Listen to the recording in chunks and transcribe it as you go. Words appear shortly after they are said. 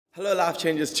Hello, Life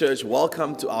Changers Church.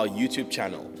 Welcome to our YouTube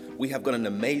channel. We have got an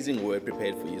amazing word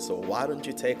prepared for you, so why don't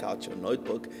you take out your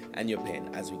notebook and your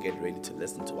pen as we get ready to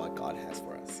listen to what God has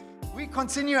for us. We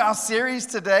continue our series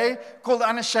today called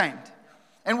Unashamed.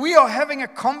 And we are having a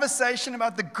conversation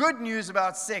about the good news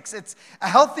about sex. It's a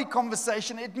healthy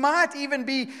conversation. It might even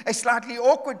be a slightly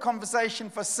awkward conversation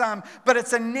for some, but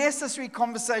it's a necessary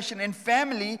conversation in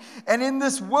family and in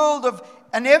this world of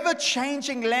an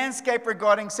ever-changing landscape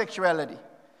regarding sexuality.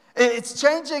 It's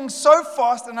changing so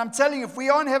fast, and I'm telling you, if we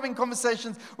aren't having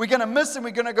conversations, we're going to miss and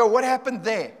we're going to go, what happened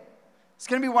there? It's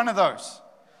going to be one of those.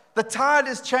 The tide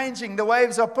is changing. The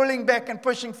waves are pulling back and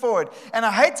pushing forward. And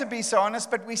I hate to be so honest,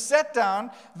 but we sat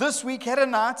down this week, had a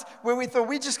night where we thought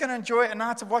we're just going to enjoy a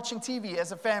night of watching TV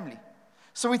as a family.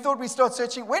 So we thought we'd start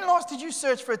searching. When last did you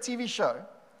search for a TV show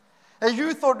that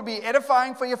you thought would be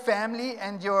edifying for your family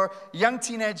and your young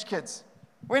teenage kids?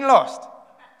 When last?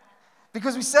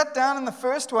 Because we sat down in the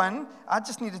first one. I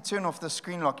just need to turn off the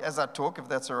screen lock as I talk, if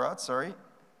that's all right. Sorry.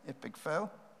 Epic fail.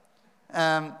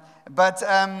 Whoa,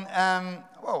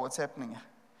 what's happening?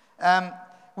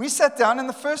 We sat down, and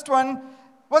the first one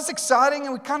was exciting,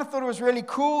 and we kind of thought it was really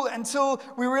cool until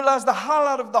we realized the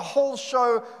highlight of the whole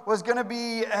show was going to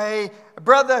be a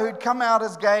brother who'd come out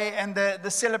as gay and the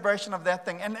celebration of that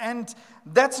thing. And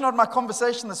that's not my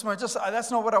conversation this morning.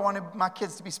 That's not what I wanted my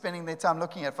kids to be spending their time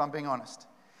looking at, if I'm being honest.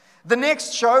 The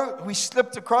next show, we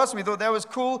slipped across. We thought that was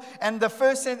cool. And the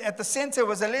first at the center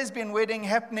was a lesbian wedding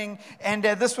happening. And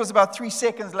this was about 3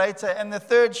 seconds later. And the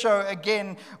third show,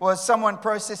 again, was someone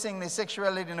processing their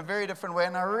sexuality in a very different way.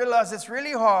 And I realized it's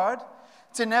really hard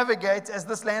to navigate as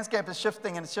this landscape is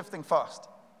shifting, and it's shifting fast.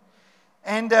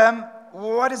 And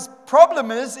what is problem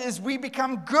is we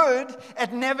become good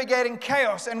at navigating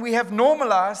chaos. And we have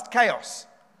normalized chaos.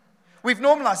 We've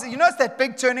normalized it. You know, it's that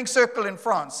big turning circle in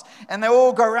France, and they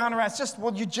all go round and round. It's just,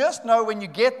 well, you just know when you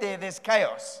get there, there's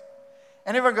chaos.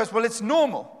 And everyone goes, well, it's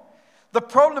normal. The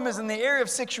problem is in the area of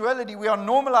sexuality, we are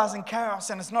normalizing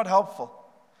chaos, and it's not helpful.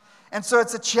 And so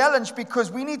it's a challenge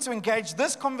because we need to engage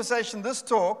this conversation, this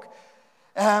talk,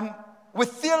 with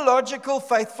theological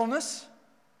faithfulness,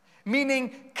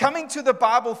 meaning coming to the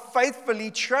Bible faithfully,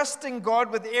 trusting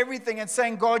God with everything and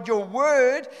saying, God, your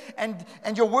word and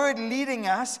your word leading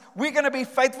us, we're going to be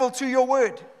faithful to your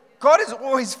word. God is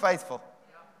always faithful.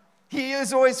 He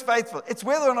is always faithful. It's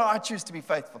whether or not I choose to be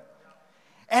faithful.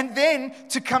 And then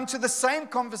to come to the same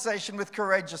conversation with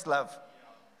courageous love.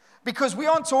 Because we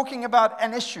aren't talking about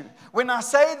an issue. When I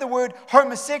say the word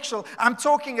homosexual, I'm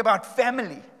talking about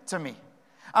family to me.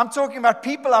 I'm talking about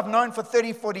people I've known for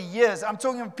 30, 40 years. I'm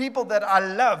talking about people that I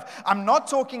love. I'm not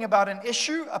talking about an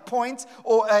issue, a point,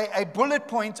 or a bullet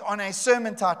point on a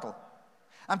sermon title.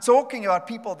 I'm talking about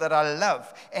people that I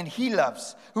love and He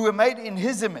loves, who are made in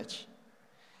His image.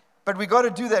 But we got to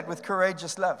do that with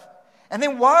courageous love. And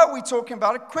then why are we talking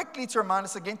about it? Quickly to remind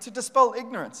us again, to dispel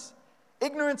ignorance.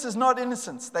 Ignorance is not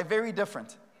innocence. They're very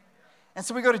different. And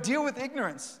so we got to deal with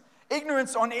ignorance.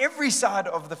 Ignorance on every side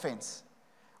of the fence.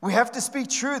 We have to speak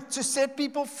truth to set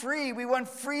people free. We want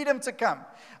freedom to come.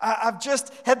 I've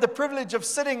just had the privilege of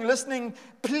sitting, listening.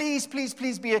 Please, please,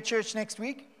 please be at church next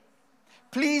week.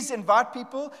 Please invite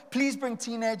people. Please bring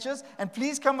teenagers. And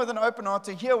please come with an open heart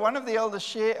to hear one of the elders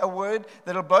share a word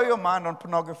that will blow your mind on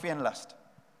pornography and lust.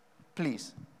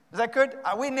 Please. Is that good?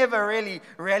 We never really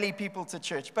rally people to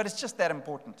church, but it's just that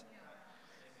important.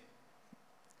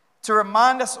 To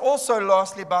remind us also,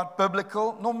 lastly, about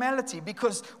biblical normality,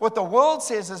 because what the world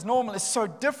says is normal is so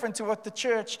different to what the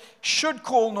church should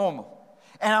call normal.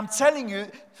 And I'm telling you,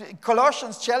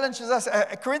 Colossians challenges us,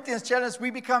 Corinthians challenges us, we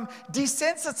become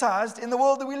desensitized in the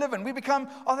world that we live in. We become,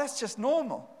 oh, that's just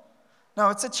normal.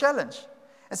 No, it's a challenge.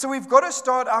 And so we've got to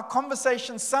start our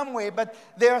conversation somewhere, but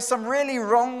there are some really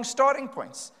wrong starting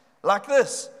points. Like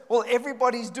this, well,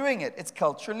 everybody's doing it. It's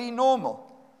culturally normal.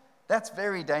 That's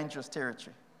very dangerous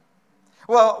territory.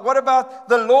 Well, what about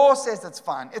the law says it's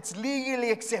fine? It's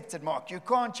legally accepted, Mark. You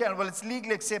can't challenge. Well, it's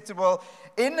legally accepted. Well,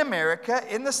 in America,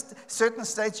 in the certain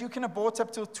states, you can abort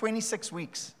up to 26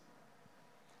 weeks.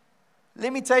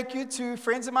 Let me take you to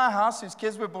friends in my house whose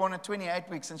kids were born at 28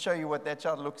 weeks and show you what that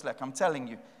child looks like. I'm telling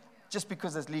you, just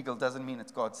because it's legal doesn't mean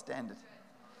it's God's standard.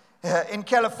 In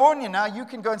California now, you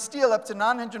can go and steal up to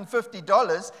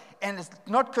 $950, and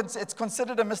it's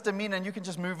considered a misdemeanor, and you can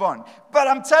just move on. But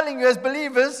I'm telling you, as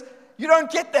believers, you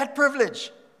don't get that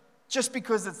privilege just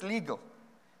because it's legal.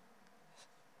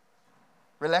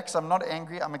 Relax, I'm not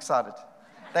angry, I'm excited.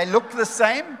 They look the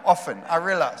same often, I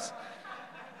realize.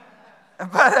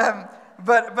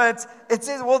 But it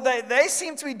says, well, they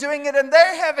seem to be doing it and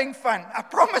they're having fun. I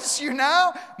promise you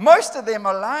now, most of them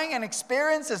are lying, and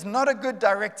experience is not a good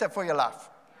director for your life.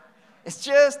 It's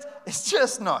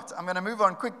just not. I'm going to move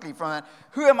on quickly from that.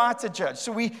 Who am I to judge?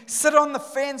 So we sit on the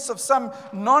fence of some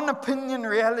non-opinion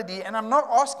reality, and I'm not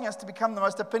asking us to become the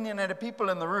most opinionated people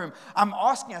in the room. I'm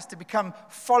asking us to become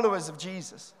followers of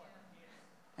Jesus.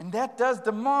 And that does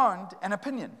demand an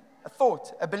opinion, a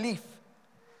thought, a belief.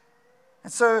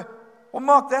 And so, well,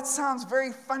 Mark, that sounds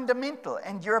very fundamental,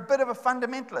 and you're a bit of a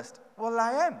fundamentalist. Well,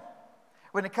 I am.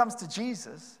 When it comes to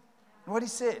Jesus, and what he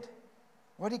said,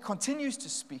 what he continues to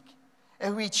speak,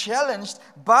 and we challenged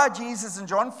by Jesus in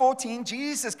John 14,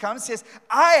 Jesus comes and says,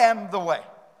 I am the way.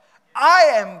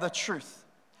 I am the truth.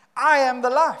 I am the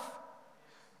life.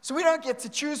 So we don't get to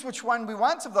choose which one we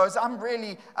want of those.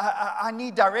 I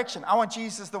need direction. I want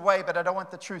Jesus the way, but I don't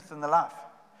want the truth and the life.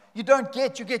 You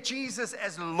get Jesus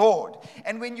as Lord.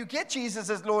 And when you get Jesus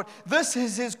as Lord, this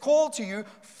is his call to you,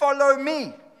 follow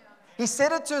me. He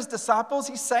said it to his disciples.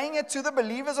 He's saying it to the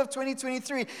believers of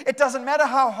 2023. It doesn't matter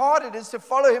how hard it is to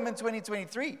follow him in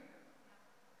 2023.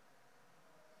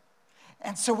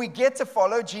 And so we get to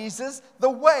follow Jesus the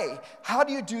way. How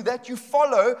do you do that? You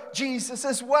follow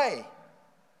Jesus' way.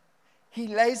 He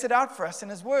lays it out for us in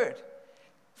his word.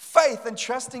 Faith and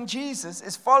trusting Jesus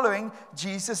is following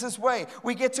Jesus' way.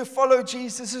 We get to follow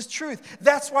Jesus' truth.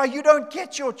 That's why you don't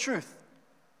get your truth.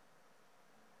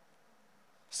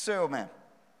 Sir, man.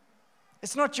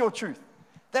 It's not your truth.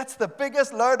 That's the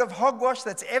biggest load of hogwash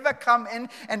that's ever come in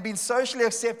and been socially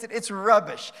accepted. It's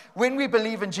rubbish when we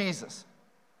believe in Jesus.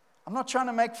 I'm not trying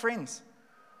to make friends.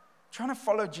 I'm trying to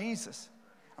follow Jesus.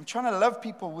 I'm trying to love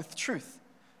people with truth.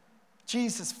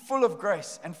 Jesus, full of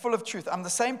grace and full of truth. I'm the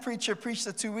same preacher preached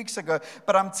it 2 weeks ago,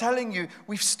 but I'm telling you,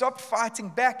 we've stopped fighting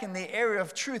back in the area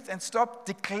of truth and stopped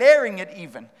declaring it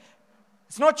even.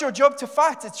 It's not your job to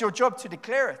fight, it's your job to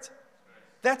declare it.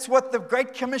 That's what the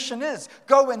Great Commission is.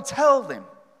 Go and tell them.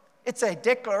 It's a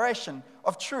declaration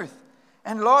of truth.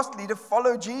 And lastly, to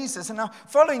follow Jesus. And now,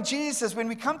 following Jesus, when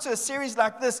we come to a series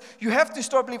like this, you have to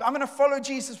start believing, I'm going to follow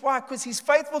Jesus. Why? Because he's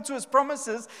faithful to his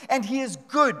promises and he is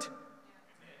good.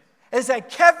 There's a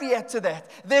caveat to that.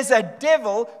 There's a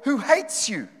devil who hates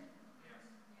you.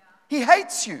 He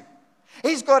hates you.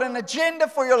 He's got an agenda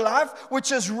for your life,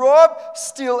 which is rob,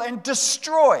 steal, and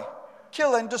destroy.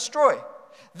 Kill and destroy.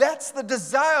 That's the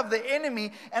desire of the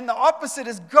enemy, and the opposite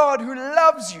is God who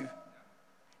loves you.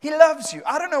 He loves you.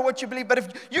 I don't know what you believe, but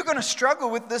if you're going to struggle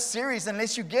with this series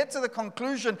unless you get to the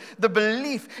conclusion, the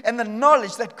belief, and the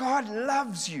knowledge that God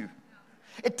loves you.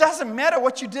 It doesn't matter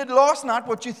what you did last night,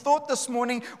 what you thought this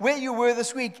morning, where you were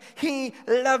this week. He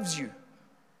loves you.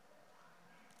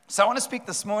 So I want to speak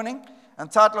this morning, and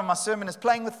the title of my sermon is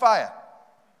Playing with Fire.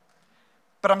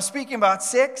 But I'm speaking about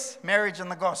sex, marriage, and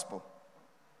the gospel.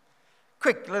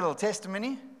 Quick little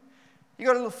testimony. You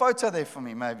got a little photo there for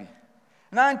me, maybe.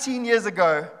 19 years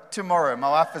ago, tomorrow, my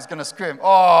wife is going to scream.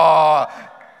 Oh,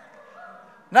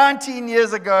 19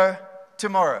 years ago,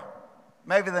 tomorrow.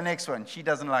 Maybe the next one. She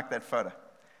doesn't like that photo.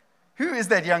 Who is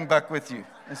that young buck with you?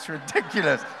 It's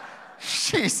ridiculous.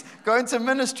 She's going to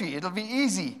ministry. It'll be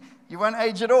easy. You won't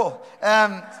age at all.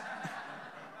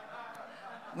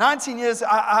 19 years,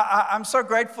 I'm so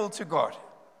grateful to God.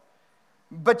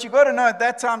 But you got to know at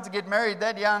that time to get married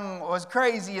that young was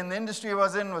crazy, and the industry I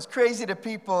was in was crazy to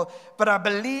people. But I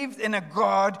believed in a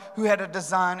God who had a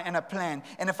design and a plan.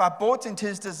 And if I bought into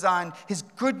his design, his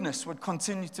goodness would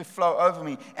continue to flow over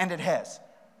me. And it has.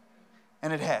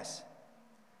 And it has.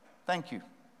 Thank you.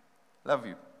 Love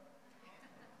you.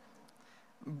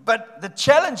 But the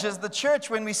challenge is the church,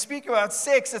 when we speak about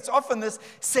sex, it's often this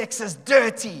sex is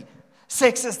dirty.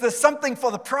 Sex is this something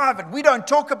for the private. We don't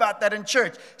talk about that in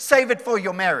church. Save it for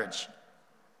your marriage.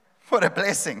 What a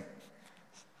blessing.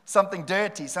 Something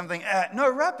dirty, no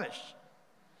rubbish.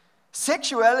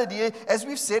 Sexuality, as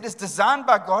we've said, is designed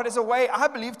by God as a way, I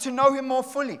believe, to know him more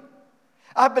fully.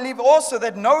 I believe also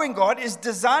that knowing God is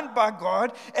designed by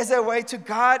God as a way to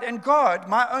guide and guard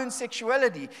my own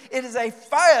sexuality. It is a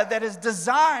fire that is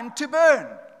designed to burn.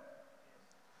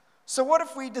 So what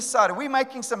if we decided, we're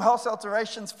making some house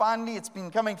alterations finally. It's been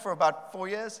coming for about 4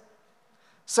 years.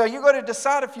 So you've got to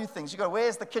decide a few things. You've got,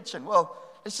 where's the kitchen? Well,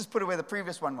 let's just put it where the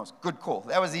previous one was. Good call.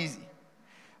 That was easy.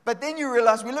 But then you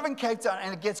realize we live in Cape Town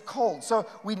and it gets cold. So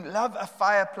we love a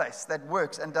fireplace that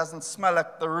works and doesn't smell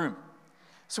like the room.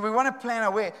 So we want to plan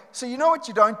our way. So you know what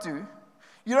you don't do?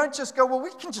 You don't just go, well,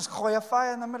 we can just hoy a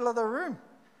fire in the middle of the room.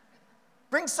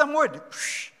 Bring some wood.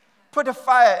 Put a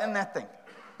fire in that thing.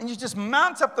 And you just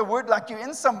mount up the wood like you're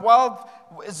in some wild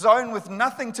zone with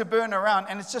nothing to burn around,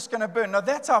 and it's just going to burn. No,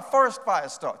 that's how forest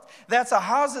fires start. That's how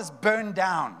houses burn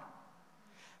down.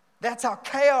 That's how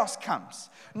chaos comes.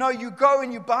 No, you go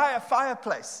and you buy a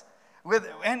fireplace.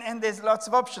 And there's lots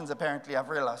of options, apparently, I've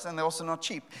realized, and they're also not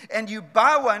cheap. And you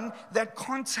buy one that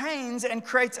contains and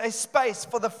creates a space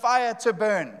for the fire to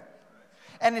burn.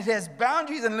 And it has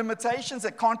boundaries and limitations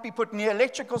that can't be put near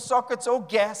electrical sockets or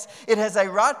gas. It has a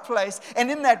right place,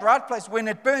 and in that right place, when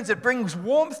it burns, it brings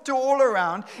warmth to all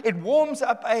around. It warms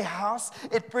up a house.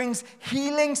 It brings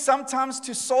healing sometimes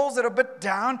to souls that are a bit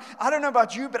down. I don't know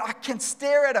about you, but I can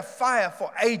stare at a fire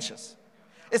for ages.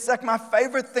 It's like my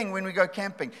favorite thing when we go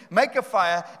camping. Make a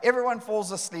fire, everyone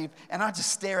falls asleep, and I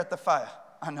just stare at the fire.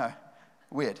 I know,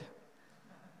 weird.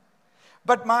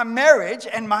 But my marriage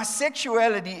and my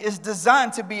sexuality is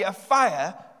designed to be a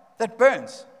fire that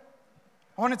burns.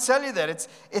 I want to tell you that.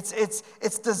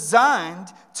 It's designed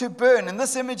to burn. And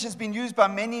this image has been used by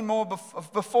many more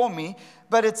before me,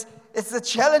 but it's the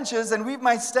challenges, and we've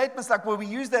made statements like, well, we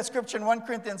use that scripture in 1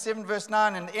 Corinthians 7 verse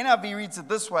 9, and the NIV reads it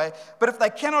this way, but if they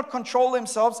cannot control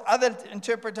themselves, other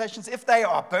interpretations, if they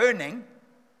are burning,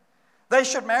 they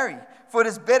should marry, for it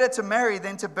is better to marry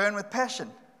than to burn with passion.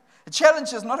 The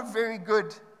challenge is not a very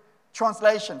good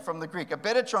translation from the Greek. A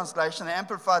better translation, the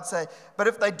Amplified say, but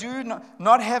if they do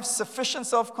not have sufficient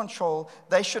self-control,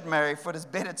 they should marry, for it is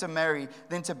better to marry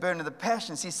than to burn with the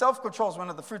passion. See, self-control is one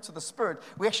of the fruits of the Spirit.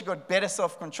 We actually got better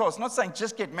self-control. It's not saying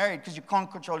just get married because you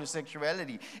can't control your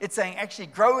sexuality. It's saying actually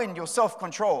grow in your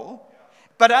self-control,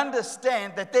 but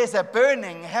understand that there's a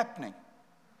burning happening.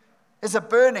 There's a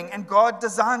burning, and God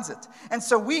designs it. And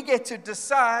so we get to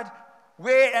decide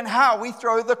where and how we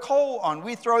throw the coal on,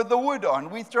 we throw the wood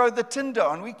on, we throw the tinder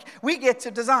on. We get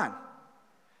to design.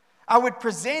 I would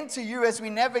present to you as we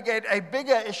navigate a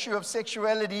bigger issue of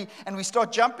sexuality and we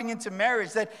start jumping into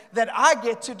marriage that I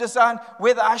get to design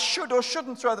whether I should or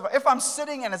shouldn't throw the fire. If I'm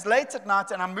sitting and it's late at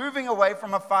night and I'm moving away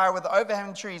from a fire with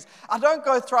overhanging trees, I don't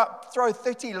go throw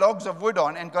 30 logs of wood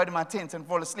on and go to my tent and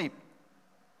fall asleep.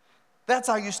 That's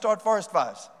how you start forest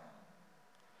fires.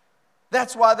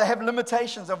 That's why they have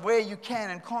limitations of where you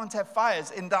can and can't have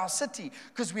fires in our city,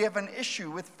 because we have an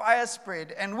issue with fire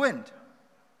spread and wind.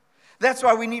 That's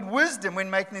why we need wisdom when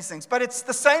making these things. But it's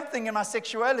the same thing in my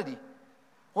sexuality.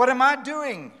 What am I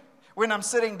doing when I'm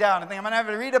sitting down and think I'm going to have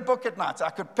to read a book at night? I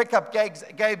could pick up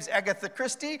Gabe's Agatha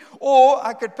Christie, or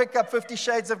I could pick up 50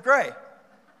 Shades of Grey.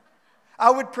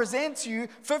 I would present to you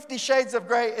 50 Shades of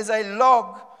Grey is a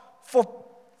log for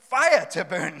fire to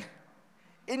burn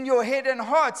in your head and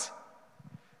heart.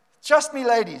 Trust me,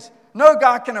 ladies, no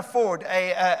guy can afford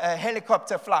a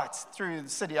helicopter flight through the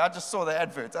city. I just saw the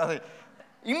advert. I think,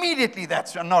 immediately,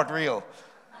 that's not real.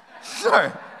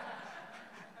 So,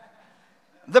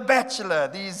 The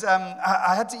Bachelor,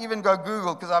 I had to even go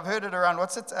Google because I've heard it around,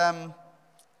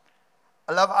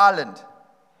 Love Island,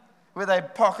 where they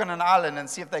park on an island and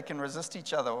see if they can resist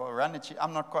each other or run at you.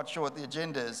 I'm not quite sure what the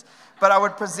agenda is. But I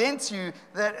would present to you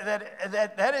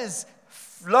that is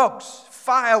logs,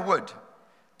 firewood,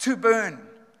 to burn.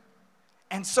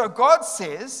 And so God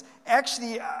says,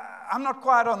 actually, I'm not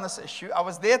quite on this issue. I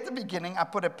was there at the beginning. I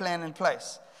put a plan in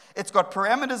place. It's got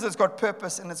parameters, it's got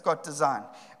purpose, and it's got design.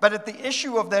 But at the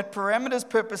issue of that parameters,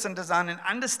 purpose, and design, and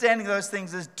understanding those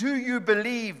things is, do you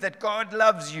believe that God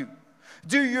loves you?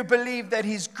 Do you believe that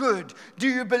He's good? Do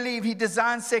you believe He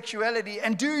designed sexuality?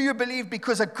 And do you believe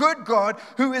because a good God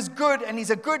who is good and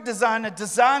He's a good designer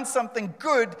designed something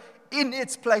good in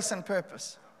its place and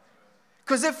purpose?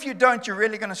 Because if you don't, you're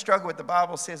really going to struggle with what the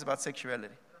Bible says about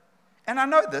sexuality. And I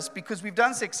know this because we've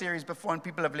done sex series before and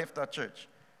people have left our church.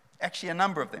 Actually, a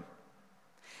number of them.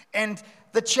 And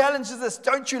the challenge is this: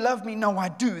 don't you love me? No, I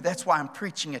do. That's why I'm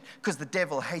preaching it, because the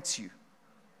devil hates you.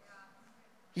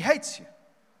 He hates you.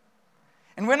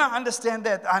 And when I understand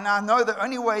that, and I know the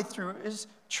only way through is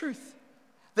truth.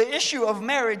 The issue of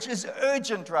marriage is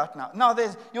urgent right now. Now,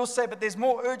 you'll say, but there's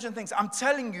more urgent things. I'm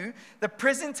telling you, the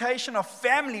presentation of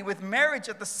family with marriage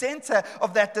at the center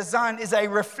of that design is a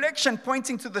reflection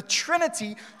pointing to the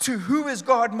Trinity, to who is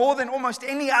God, more than almost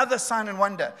any other sign and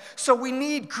wonder. So we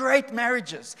need great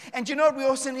marriages. And you know what we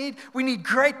also need? We need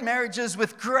great marriages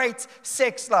with great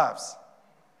sex lives.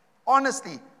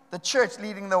 Honestly, the church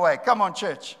leading the way. Come on,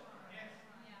 church.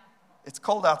 It's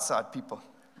cold outside, people.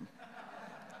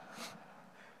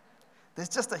 There's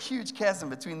just a huge chasm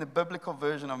between the biblical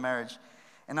version of marriage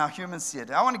and how humans see it.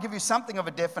 I want to give you something of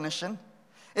a definition.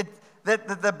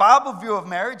 The Bible view of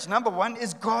marriage, number one,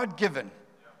 is God-given.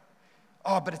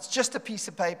 Oh, but it's just a piece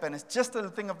of paper and it's just a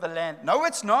thing of the land. No,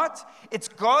 it's not. It's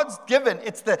God's given.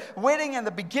 It's the wedding and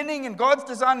the beginning and God's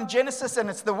design in Genesis, and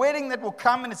it's the wedding that will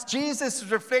come, and it's Jesus'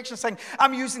 reflection saying,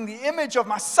 I'm using the image of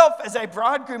myself as a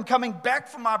bridegroom coming back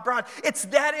for my bride. It's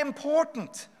that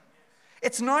important.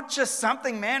 It's not just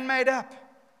something man made up.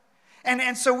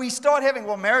 And so we start having,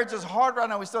 well, marriage is hard right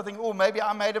now. We start thinking, oh, maybe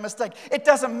I made a mistake. It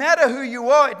doesn't matter who you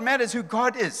are. It matters who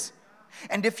God is.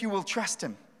 And if you will trust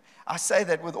him, I say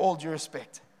that with all due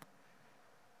respect.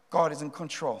 God is in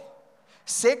control.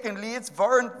 Secondly, it's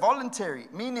voluntary,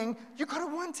 meaning you got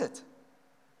to want it.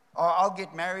 Oh, I'll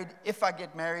get married. If I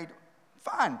get married,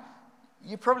 fine.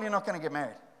 You're probably not going to get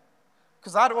married.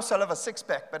 Because I'd also love a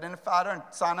six-pack, but if I don't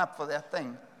sign up for that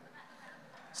thing,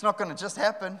 it's not going to just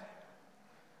happen.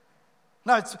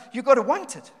 No, you got to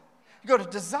want it. You got to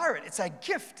desire it. It's a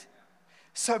gift.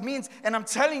 So it means, and I'm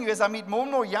telling you, as I meet more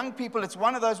and more young people, it's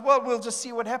one of those, well, we'll just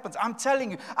see what happens. I'm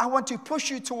telling you, I want to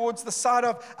push you towards the side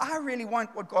of, I really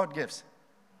want what God gives.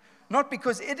 Not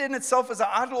because it in itself is an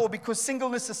idol or because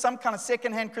singleness is some kind of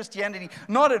secondhand Christianity.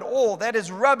 Not at all. That is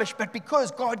rubbish. But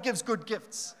because God gives good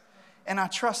gifts. And I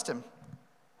trust him.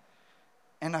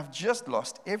 And I've just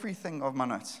lost everything of my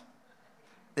notes.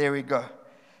 There we go.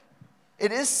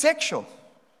 It is sexual.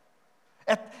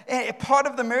 A part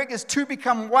of the miracle is two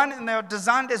become one, and they are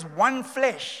designed as one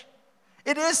flesh.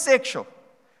 It is sexual.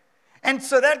 And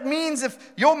so that means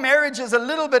if your marriage is a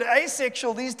little bit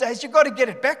asexual these days, you've got to get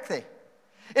it back there.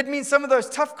 It means some of those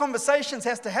tough conversations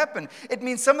has to happen. It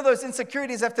means some of those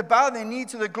insecurities have to bow their knee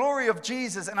to the glory of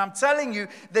Jesus. And I'm telling you,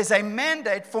 there's a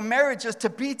mandate for marriages to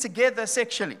be together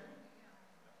sexually.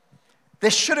 There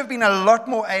should have been a lot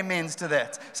more amens to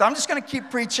that. So I'm just going to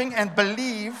keep preaching and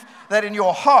believe that in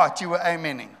your heart you were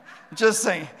amening. Just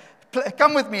saying.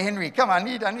 Come with me, Henry. Come, I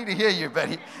need to hear you,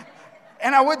 buddy.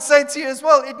 And I would say to you as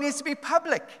well, it needs to be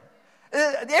public.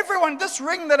 Everyone, this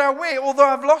ring that I wear, although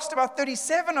I've lost about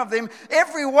 37 of them,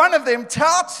 every one of them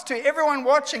touts to everyone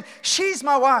watching, she's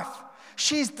my wife.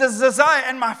 She's the desire,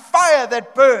 and my fire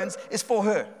that burns is for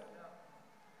her.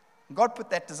 God put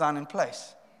that design in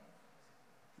place.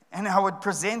 And I would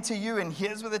present to you, and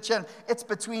here's where the challenge, it's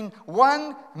between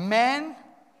one man,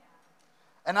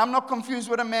 and I'm not confused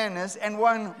what a man is, and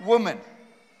one woman.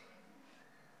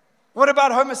 What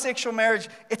about homosexual marriage?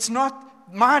 It's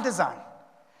not my design.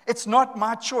 It's not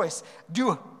my choice.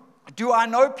 Do I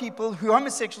know people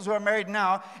homosexuals who are married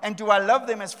now, and do I love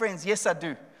them as friends? Yes, I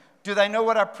do. Do they know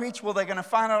what I preach? Well, they're going to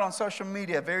find out on social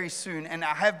media very soon, and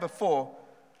I have before,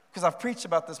 because I've preached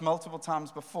about this multiple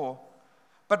times before.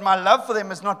 But my love for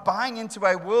them is not buying into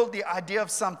a worldly idea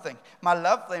of something. My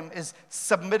love for them is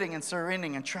submitting and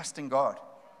surrendering and trusting God.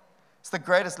 It's the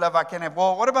greatest love I can have.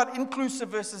 Well, what about inclusive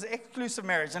versus exclusive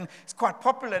marriage? And it's quite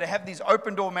popular to have these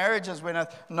open door marriages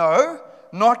no,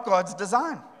 not God's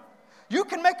design. You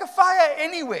can make a fire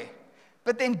anywhere,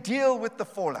 but then deal with the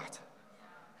fallout.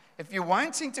 If you're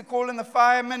wanting to call in the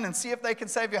firemen and see if they can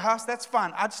save your house, that's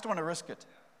fine. I just want to risk it.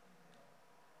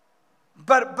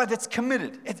 But it's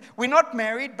committed. We're not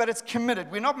married, but it's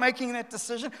committed. We're not making that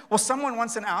decision. Well, someone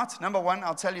wants an out. Number one,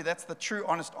 I'll tell you that's the true,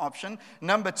 honest option.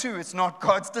 Number two, it's not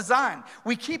God's design.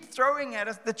 We keep throwing at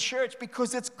us the church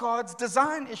because it's God's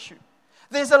design issue.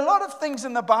 There's a lot of things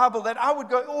in the Bible that I would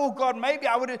go, oh, God, maybe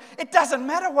I would. It doesn't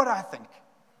matter what I think.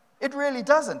 It really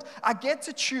doesn't. I get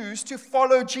to choose to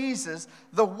follow Jesus,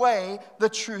 the way, the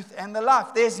truth, and the life.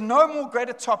 There's no more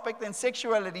greater topic than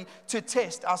sexuality to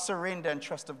test our surrender and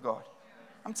trust of God.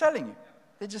 I'm telling you,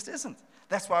 there just isn't.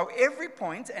 That's why every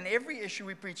point and every issue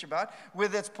we preach about,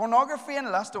 whether it's pornography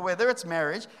and lust or whether it's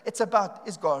marriage, it's about,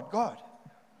 is God God?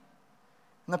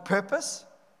 And the purpose?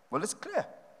 Well, it's clear.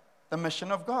 The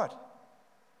mission of God.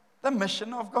 The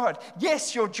mission of God.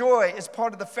 Yes, your joy is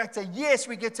part of the factor. Yes,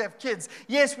 we get to have kids.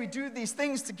 Yes, we do these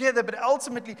things together, but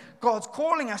ultimately, God's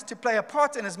calling us to play a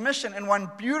part in His mission, and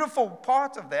one beautiful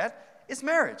part of that is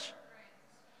marriage.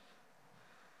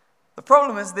 The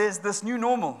problem is there's this new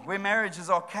normal where marriage is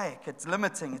archaic, it's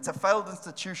limiting, it's a failed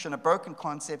institution, a broken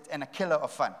concept, and a killer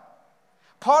of fun.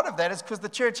 Part of that is because the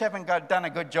church haven't done a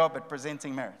good job at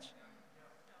presenting marriage.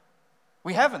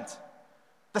 We haven't.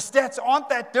 The stats aren't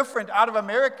that different out of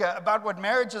America about what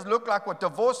marriages look like, what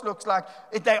divorce looks like.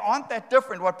 They aren't that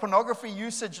different, what pornography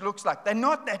usage looks like. They're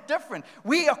not that different.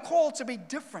 We are called to be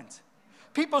different.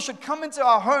 People should come into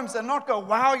our homes and not go,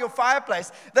 wow, your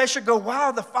fireplace. They should go,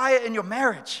 wow, the fire in your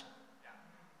marriage.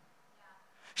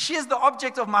 She is the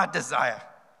object of my desire.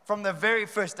 From the very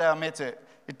first day I met her,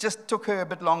 it just took her a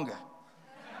bit longer.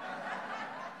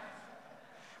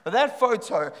 But that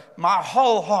photo, my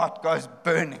whole heart goes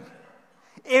burning.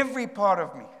 Every part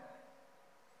of me.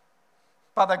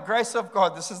 By the grace of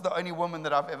God, this is the only woman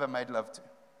that I've ever made love to.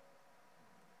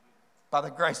 By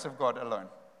the grace of God alone.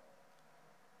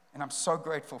 And I'm so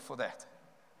grateful for that.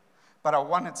 But I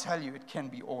want to tell you, it can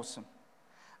be awesome.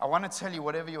 I want to tell you,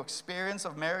 whatever your experience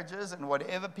of marriages and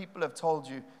whatever people have told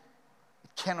you,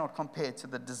 it cannot compare to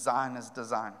the designer's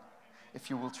design, if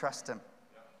you will trust Him.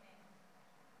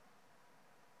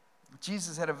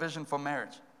 Jesus had a vision for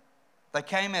marriage. They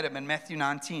came at him in Matthew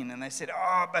 19 and they said,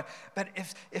 but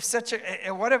if such a,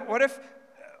 what if,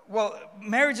 well,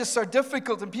 marriage is so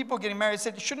difficult and people getting married. He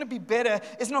said, shouldn't it be better?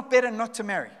 It's not better not to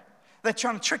marry. They're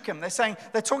trying to trick him.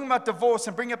 They're talking about divorce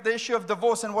and bring up the issue of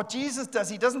divorce. And what Jesus does,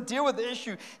 he doesn't deal with the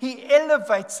issue. He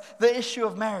elevates the issue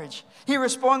of marriage. He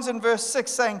responds in verse 6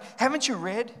 saying, haven't you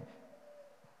read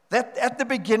that at the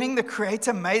beginning the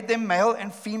Creator made them male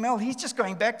and female? He's just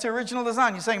going back to original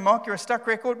design. You're saying, Mark, you're a stuck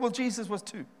record? Well, Jesus was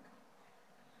too.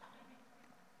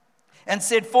 And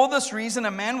said, for this reason,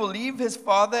 a man will leave his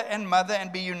father and mother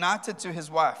and be united to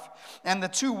his wife, and the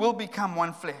two will become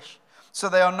one flesh. So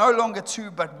they are no longer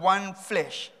two, but one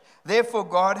flesh. Therefore,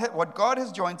 what God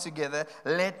has joined together,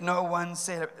 let no one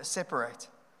separate.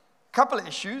 Couple of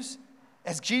issues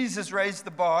as Jesus raised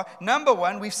the bar. Number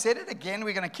one, we've said it again,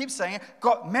 we're going to keep saying it,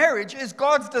 marriage is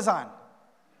God's design.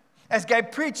 As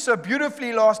Gabe preached so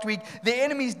beautifully last week, the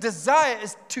enemy's desire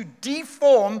is to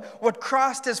deform what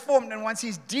Christ has formed. And once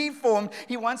he's deformed,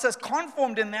 he wants us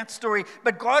conformed in that story.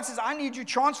 But God says, I need you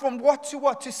transformed. What?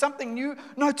 To something new?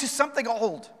 No, to something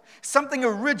old. Something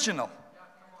original.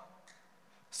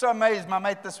 So amazed, my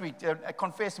mate this week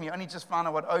confessed to me, only just found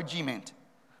out what OG meant.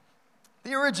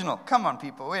 The original. Come on,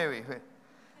 people. Where are we?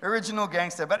 Original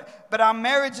gangster. But our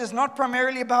marriage is not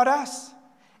primarily about us.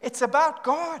 It's about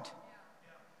God.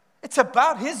 It's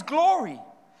about His glory.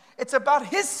 It's about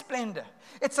His splendor.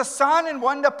 It's a sign and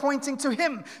wonder pointing to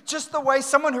Him. Just the way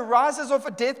someone who rises off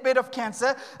a deathbed of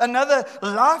cancer, another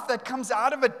life that comes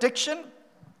out of addiction.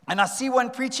 And I see one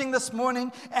preaching this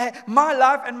morning, my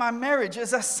life and my marriage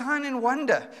is a sign and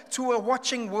wonder to a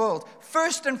watching world.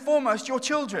 First and foremost, your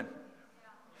children.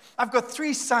 I've got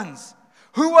 3 sons.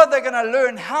 Who are they going to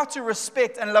learn how to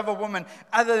respect and love a woman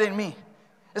other than me?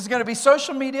 Is it going to be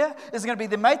social media? Is it going to be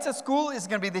the mates at school? Is it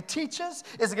going to be the teachers?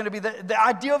 Is it going to be the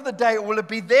idea of the day? Or will it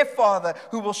be their father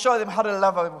who will show them how to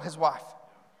love his wife?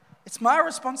 It's my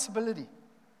responsibility.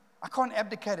 I can't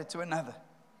abdicate it to another.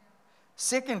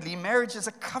 Secondly, marriage is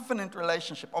a covenant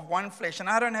relationship of one flesh. And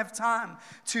I don't have time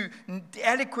to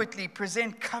adequately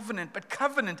present covenant. But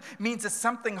covenant means it's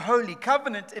something holy.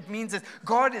 Covenant, it means that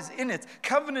God is in it.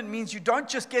 Covenant means you don't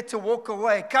just get to walk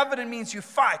away. Covenant means you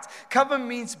fight. Covenant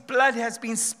means blood has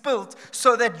been spilt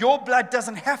so that your blood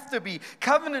doesn't have to be.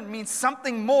 Covenant means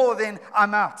something more than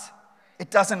I'm out. It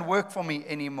doesn't work for me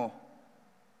anymore.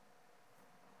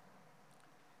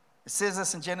 It says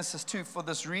this in Genesis 2, for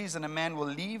this reason a man will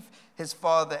leave his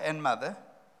father and mother,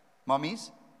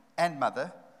 mommies and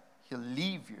mother, he'll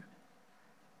leave you.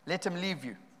 Let him leave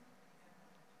you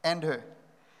and her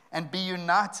and be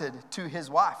united to his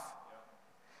wife.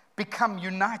 Become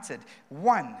united,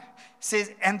 one. It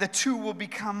says, and the two will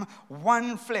become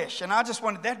one flesh. And I just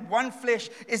wanted, that one flesh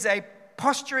is a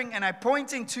posturing and a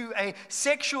pointing to a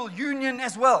sexual union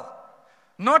as well.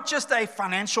 Not just a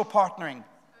financial partnering.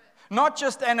 Not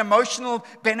just an emotional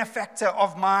benefactor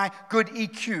of my good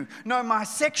EQ. No, my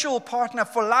sexual partner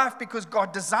for life, because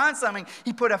God designed something.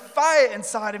 He put a fire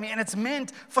inside of me, and it's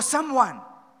meant for someone.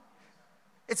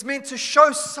 It's meant to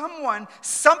show someone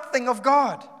something of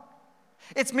God.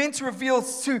 It's meant to reveal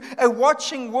to a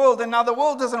watching world. And now the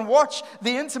world doesn't watch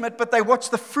the intimate, but they watch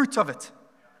the fruit of it.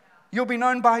 You'll be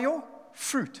known by your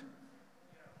fruit.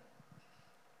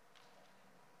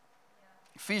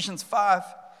 Ephesians 5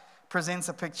 presents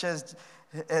a picture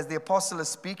as the apostle is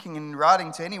speaking and writing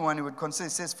to anyone who would consider.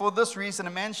 It says, for this reason a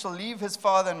man shall leave his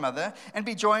father and mother and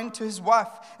be joined to his wife,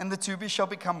 and the two shall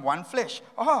become one flesh.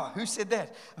 Who said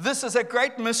that? This is a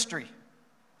great mystery.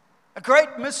 A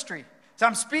great mystery. So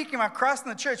I'm speaking about Christ in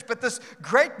the church, but this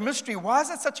great mystery, why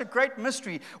is it such a great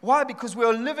mystery? Why? Because we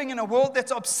are living in a world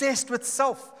that's obsessed with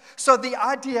self. So the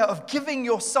idea of giving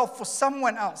yourself for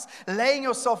someone else, laying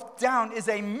yourself down, is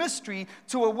a mystery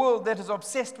to a world that is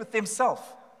obsessed with themselves.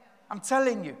 I'm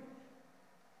telling you.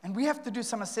 And we have to do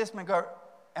some assessment and go,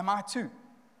 am I too?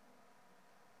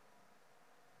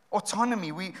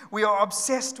 Autonomy. We are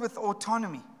obsessed with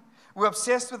autonomy. We're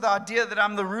obsessed with the idea that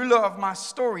I'm the ruler of my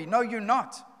story. No, you're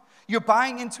not. You're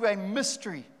buying into a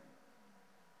mystery.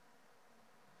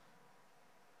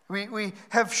 We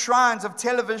have shrines of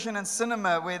television and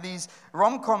cinema where these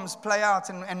rom-coms play out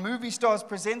and movie stars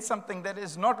present something that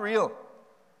is not real.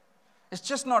 It's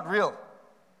just not real.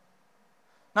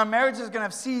 Now, marriage is going to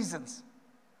have seasons,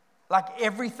 like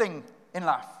everything in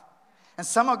life. And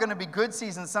some are going to be good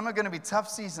seasons, some are going to be tough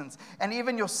seasons. And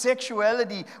even your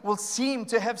sexuality will seem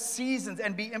to have seasons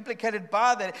and be implicated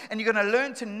by that. And you're going to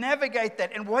learn to navigate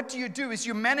that. And what do is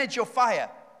you manage your fire.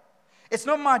 It's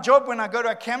not my job when I go to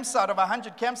a campsite of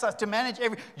 100 campsites to manage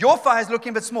your fire is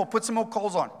looking a bit small. Put some more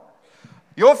coals on.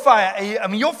 Your fire,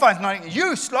 your fire's not,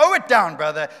 you slow it down,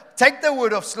 brother. Take the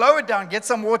wood off, slow it down, get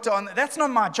some water on. That's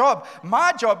not my job.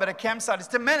 My job at a campsite is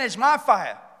to manage my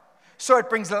fire so it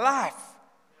brings life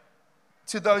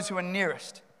to those who are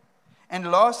nearest.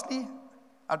 And lastly,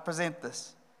 I'd present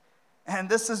this. And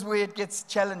this is where it gets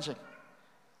challenging.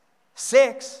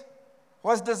 Sex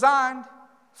was designed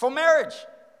for marriage.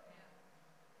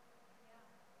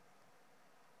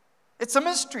 It's a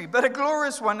mystery, but a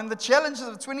glorious one. And the challenges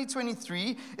of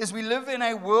 2023 is we live in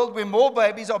a world where more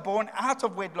babies are born out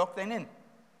of wedlock than in.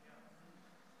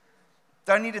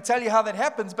 Don't need to tell you how that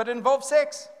happens, but it involves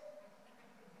sex.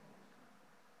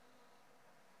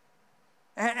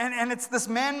 And it's this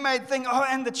man-made thing. Oh,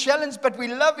 and the challenge, but we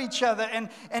love each other. And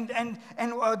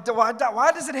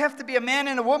why does it have to be a man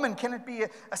and a woman? Can it be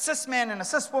a cis man and a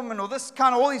cis woman, or this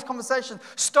kind of all these conversations?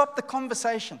 Stop the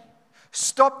conversation.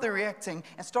 Stop the reacting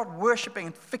and start worshiping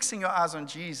and fixing your eyes on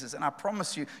Jesus. And I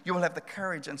promise you, you will have the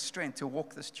courage and strength to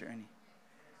walk this journey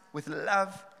with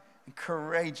love and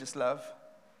courageous love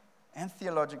and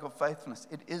theological faithfulness.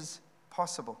 It is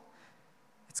possible.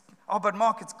 But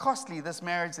Mark, it's costly, this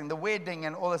marriage thing, the wedding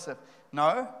and all this stuff.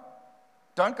 No,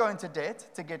 don't go into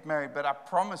debt to get married. But I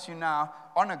promise you now,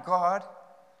 honor God,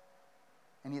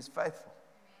 and He is faithful.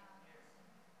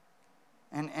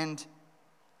 And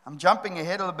I'm jumping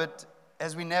ahead a little bit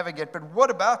as we navigate, but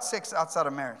what about sex outside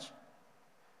of marriage?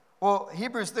 Well,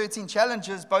 Hebrews 13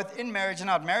 challenges both in marriage and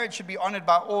out. Marriage should be honored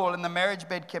by all, and the marriage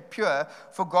bed kept pure,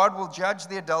 for God will judge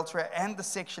the adulterer and the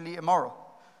sexually immoral.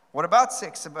 What about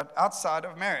sex outside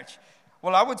of marriage?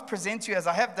 Well, I would present to you, as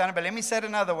I have done it, but let me say it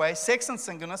another way. Sex and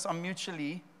singleness are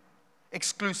mutually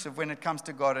exclusive when it comes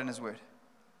to God and His Word.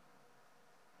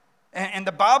 And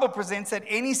the Bible presents that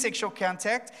any sexual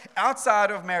contact outside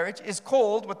of marriage is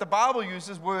called, what the Bible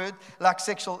uses, word like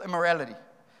sexual immorality.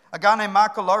 A guy named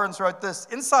Michael Lawrence wrote this: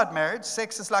 inside marriage,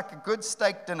 sex is like a good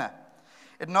steak dinner.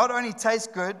 It not only tastes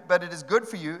good, but it is good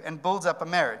for you and builds up a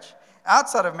marriage.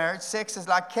 Outside of marriage, sex is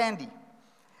like candy.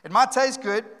 It might taste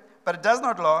good, but it does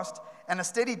not last, and a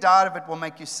steady diet of it will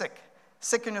make you sick.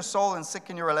 Sick in your soul and sick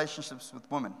in your relationships with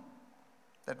women.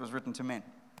 That was written to men.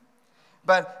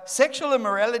 But sexual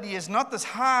immorality is not this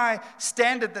high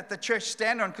standard that the church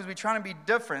stand on because we're trying to be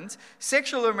different.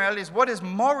 Sexual immorality is what is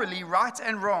morally right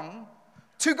and wrong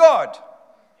to God.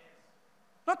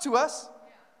 Not to us.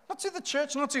 Not to the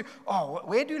church. Not to,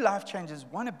 where do life changers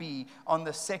want to be on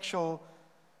the sexual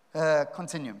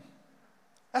continuum?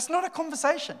 That's not a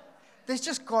conversation. There's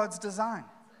just God's design.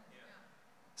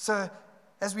 So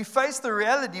as we face the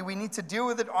reality, we need to deal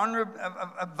with it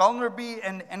vulnerably,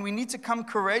 and we need to come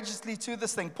courageously to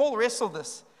this thing. Paul wrestled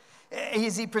this.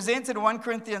 As he presented in 1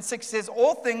 Corinthians 6, says,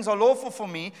 all things are lawful for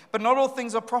me, but not all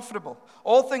things are profitable.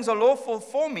 All things are lawful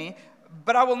for me,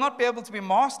 but I will not be able to be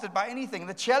mastered by anything.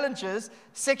 The challenge is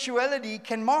sexuality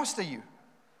can master you.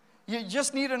 You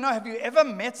just need to know, have you ever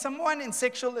met someone in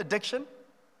sexual addiction?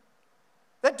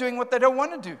 They're doing what they don't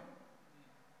want to do.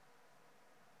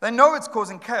 They know it's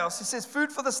causing chaos. He says,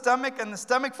 food for the stomach and the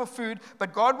stomach for food,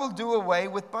 but God will do away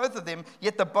with both of them.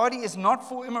 Yet the body is not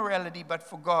for immorality, but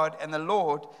for God, and the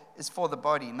Lord is for the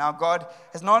body. Now, God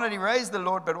has not only raised the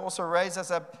Lord, but also raised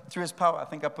us up through His power. I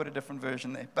think I put a different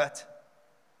version there. But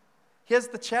here's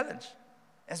the challenge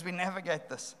as we navigate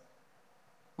this.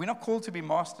 We're not called to be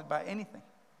mastered by anything,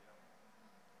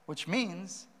 which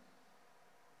means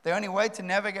the only way to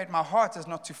navigate my heart is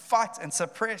not to fight and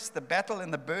suppress the battle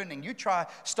and the burning. You try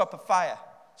stop a fire.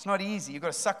 It's not easy. You've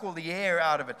got to suck all the air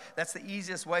out of it. That's the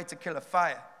easiest way to kill a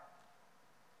fire.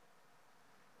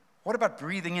 What about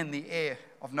breathing in the air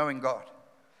of knowing God?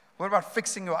 What about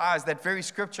fixing your eyes? That very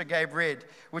scripture Gabe read,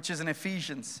 which is in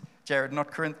Ephesians, Jared, not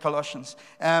Colossians.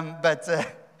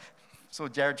 Saw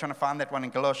Jared trying to find that one in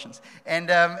Colossians.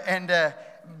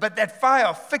 But that fire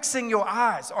of fixing your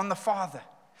eyes on the Father,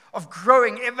 of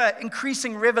growing, ever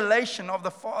increasing revelation of the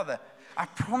Father. I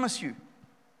promise you,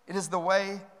 it is the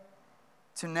way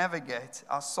to navigate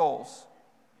our souls.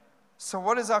 So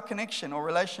what is our connection or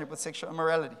relationship with sexual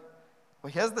immorality?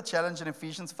 Well, here's the challenge in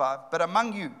Ephesians 5. But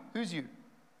among you, who's you?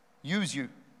 Use you.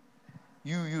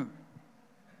 You.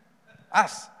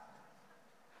 Us.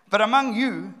 But among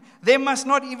you, there must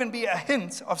not even be a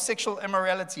hint of sexual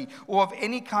immorality or of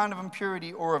any kind of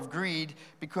impurity or of greed,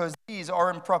 because these are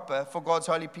improper for God's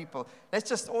holy people. Let's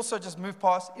just move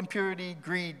past impurity,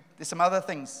 greed. There's some other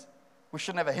things we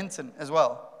shouldn't have a hint in as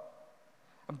well.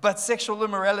 But sexual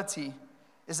immorality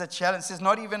is a challenge. There's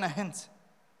not even a hint.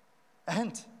 A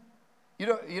hint.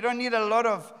 You don't need a lot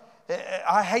of...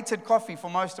 I hated coffee for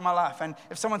most of my life. And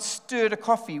if someone stirred a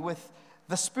coffee with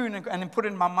the spoon and then put it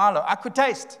in my Milo, I could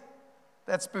taste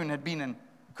that spoon had been in,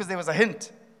 because there was a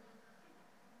hint.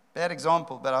 Bad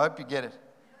example, but I hope you get it.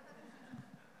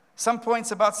 Some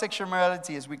points about sexual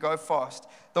immorality as we go fast.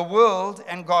 The world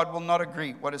and God will not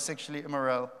agree what is sexually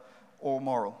immoral or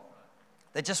moral.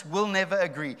 They just will never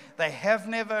agree. They have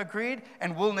never agreed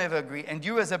and will never agree. And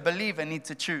you as a believer need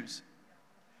to choose.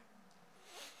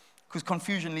 Because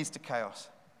confusion leads to chaos.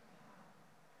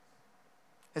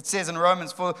 It says in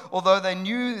Romans, for although they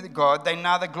knew God, they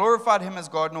neither glorified him as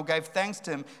God nor gave thanks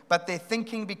to him, but their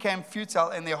thinking became futile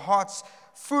and their hearts,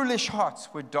 foolish hearts,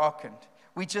 were darkened.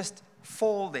 We just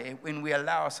fall there when we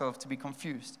allow ourselves to be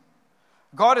confused.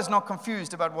 God is not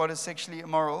confused about what is sexually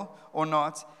immoral or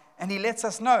not, and he lets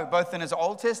us know, both in his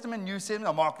Old Testament, New Testament.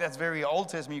 Oh, Mark, that's very Old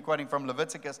Testament. You're quoting from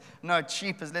Leviticus. No,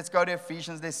 cheapers. Let's go to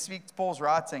Ephesians. Let's speak Paul's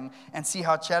writing and see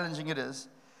how challenging it is.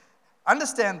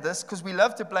 Understand this, because we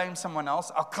love to blame someone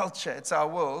else, our culture, it's our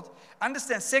world.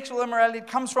 Understand, sexual immorality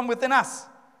comes from within us.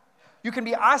 You can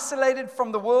be isolated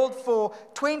from the world for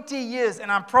 20 years,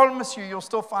 and I promise you, you'll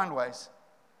still find ways.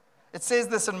 It says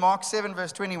this in Mark 7,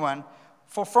 verse 21,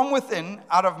 for from within,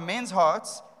 out of men's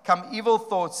hearts, come evil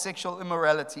thoughts, sexual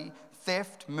immorality,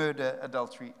 theft, murder,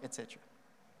 adultery, etc.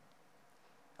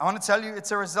 I want to tell you,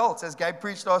 it's a result, as Gabe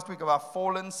preached last week, of our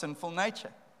fallen, sinful nature.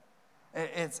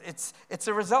 It's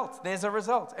a result. There's a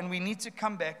result. And we need to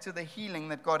come back to the healing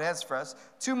that God has for us.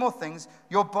 Two more things.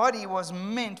 Your body was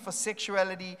meant for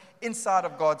sexuality inside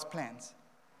of God's plans.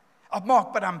 Oh,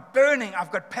 Mark, but I'm burning. I've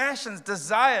got passions,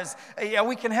 desires. Yeah,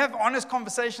 we can have honest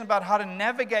conversation about how to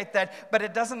navigate that, but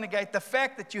it doesn't negate the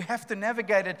fact that you have to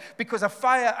navigate it, because a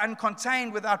fire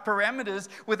uncontained, without parameters,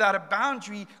 without a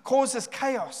boundary, causes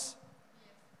chaos.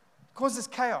 Causes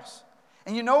chaos.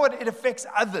 And you know what? It affects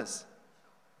others.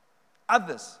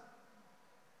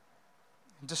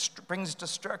 Brings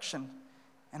destruction.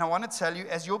 And I want to tell you,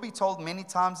 as you'll be told many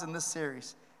times in this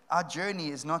series, our journey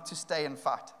is not to stay and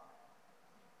fight.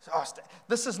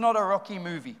 This is not a Rocky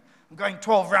movie. I'm going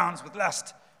 12 rounds with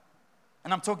lust.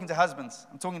 And I'm talking to husbands.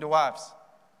 I'm talking to wives.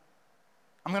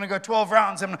 I'm going to go 12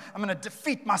 rounds. I'm going to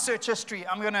defeat my search history.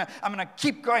 I'm going to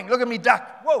keep going. Look at me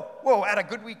duck. Whoa, had a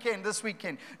good weekend this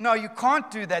weekend. No, you can't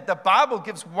do that. The Bible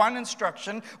gives one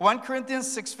instruction, 1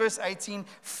 Corinthians 6, verse 18,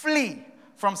 flee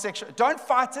from sexual. Don't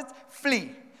fight it,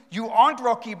 flee. You aren't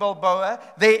Rocky Balboa.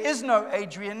 There is no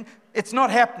Adrian. It's not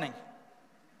happening.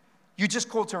 You're just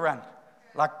called to run,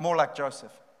 more like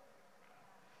Joseph.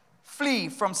 Flee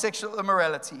from sexual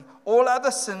immorality. All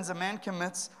other sins a man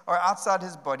commits are outside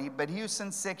his body, but he who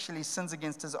sins sexually sins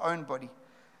against his own body.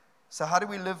 So how do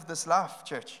we live this life,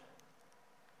 church?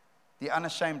 The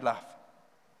unashamed life,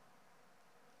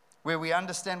 where we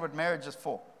understand what marriage is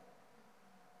for.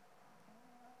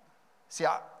 See,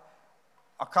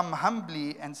 I'll come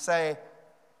humbly and say,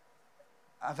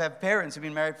 I've had parents who've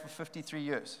been married for 53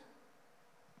 years.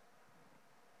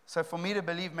 So for me to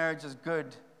believe marriage is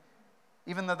good,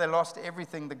 even though they lost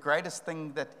everything, the greatest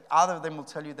thing that either of them will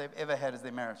tell you they've ever had is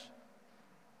their marriage.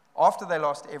 After they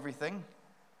lost everything,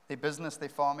 their business, their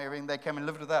farm, everything, they came and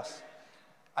lived with us.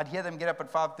 I'd hear them get up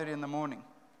at 5:30 in the morning,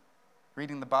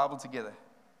 reading the Bible together,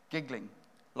 giggling,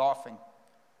 laughing.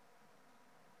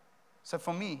 So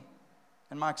for me,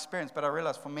 in my experience, but I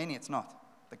realize for many it's not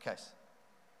the case.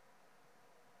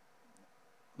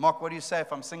 Mark, what do you say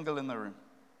if I'm single in the room?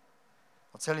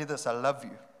 I'll tell you this, I love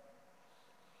you.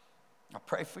 I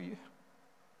pray for you.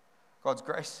 God's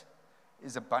grace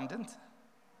is abundant.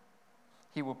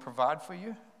 He will provide for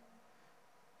you.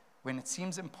 When it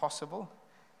seems impossible,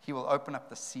 He will open up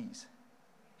the seas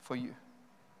for you.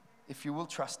 If you will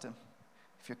trust Him,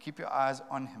 if you keep your eyes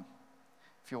on Him,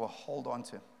 if you will hold on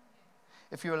to Him,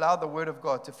 if you allow the Word of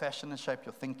God to fashion and shape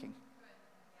your thinking.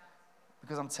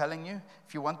 Because I'm telling you,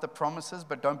 if you want the promises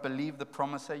but don't believe the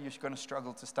promiser, you're going to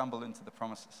struggle to stumble into the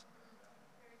promises.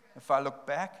 If I look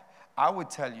back, I would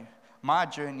tell you my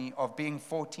journey of being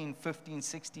 14, 15,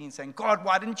 16, saying, God,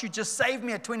 why didn't you just save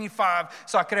me at 25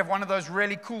 so I could have one of those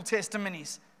really cool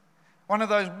testimonies? One of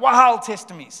those wild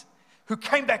testimonies who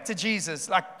came back to Jesus,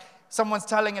 like someone's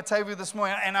telling a table this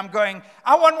morning, and I'm going,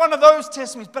 I want one of those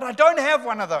testimonies, but I don't have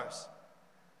one of those.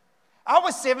 I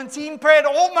was 17, prayed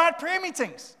all night prayer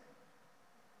meetings.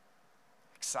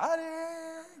 Exciting.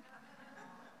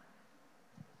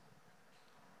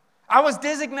 I was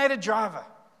designated driver.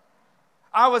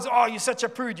 I was, you're such a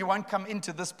prude, you won't come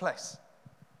into this place.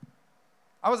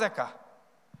 I was that guy.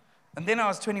 And then I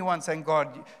was 21 saying,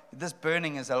 God, this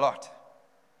burning is a lot.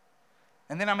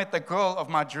 And then I met the girl of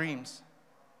my dreams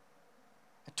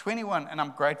at 21, and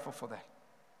I'm grateful for that.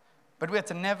 But we had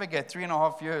to navigate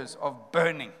 3.5 years of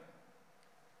burning,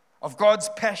 of God's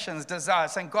passions,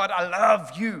 desires, saying, God, I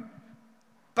love you,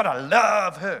 but I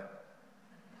love her.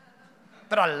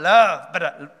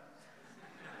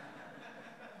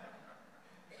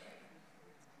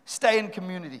 Stay in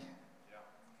community.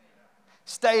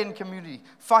 Stay in community.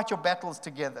 Fight your battles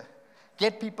together.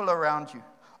 Get people around you.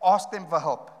 Ask them for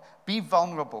help. Be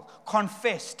vulnerable.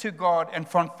 Confess to God and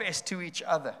confess to each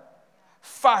other.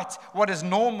 Fight what is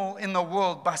normal in the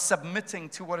world by submitting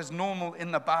to what is normal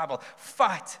in the Bible.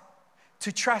 Fight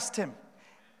to trust Him.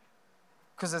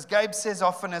 Because as Gabe says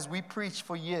often as we preach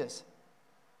for years,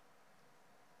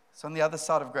 it's on the other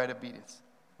side of great obedience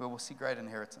where we'll see great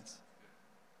inheritance.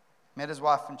 Met his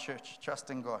wife in church,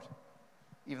 trusting God.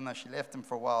 Even though she left him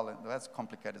for a while, and that's a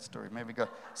complicated story. Maybe go,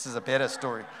 this is a better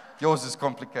story. Yours is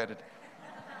complicated.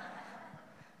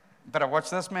 But I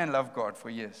watched this man love God for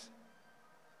years.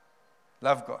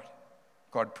 Love God.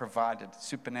 God provided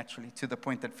supernaturally to the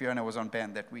point that Fiona was on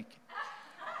band that week.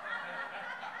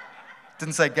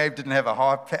 Didn't say Gabe didn't have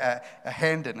a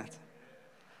hand in it.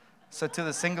 So to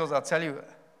the singles, I'll tell you,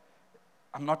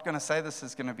 I'm not going to say this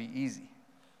is going to be easy.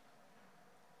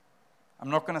 I'm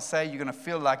not going to say you're going to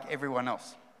feel like everyone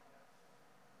else.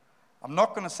 I'm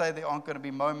not going to say there aren't going to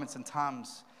be moments and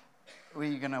times where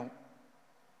you're going to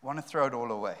want to throw it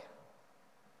all away.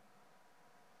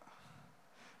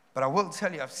 But I will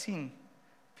tell you, I've seen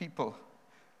people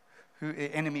who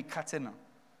the enemy cut in on.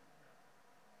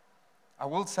 I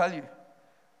will tell you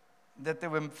that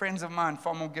there were friends of mine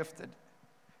far more gifted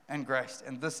and graced,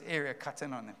 and this area cut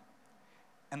in on them.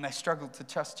 And they struggled to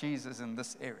trust Jesus in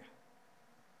this area.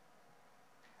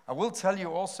 I will tell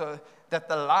you also that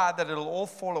the lie that it'll all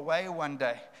fall away one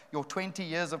day, your 20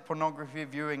 years of pornography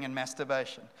viewing and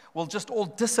masturbation, will just all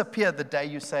disappear the day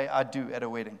you say, I do at a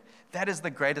wedding. That is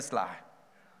the greatest lie.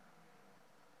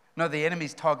 No, the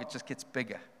enemy's target just gets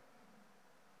bigger.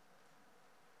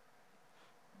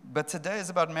 But today is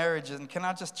about marriages, and can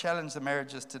I just challenge the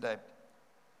marriages today?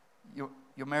 Your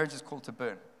marriage is called to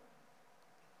burn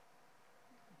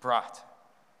bright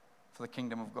for the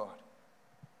kingdom of God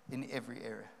in every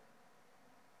area.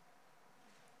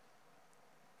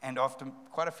 And after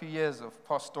quite a few years of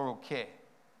pastoral care,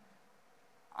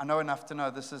 I know enough to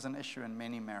know this is an issue in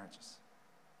many marriages.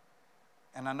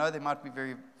 And I know there might be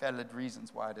very valid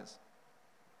reasons why it is.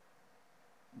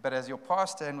 But as your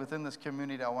pastor and within this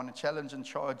community, I want to challenge and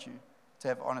charge you to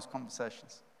have honest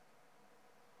conversations.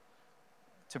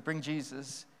 To bring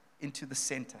Jesus into the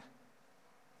center.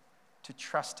 To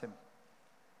trust Him.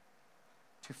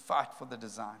 To fight for the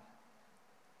design.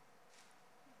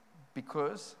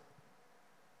 Because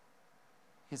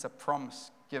He's a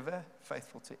promise giver,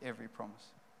 faithful to every promise.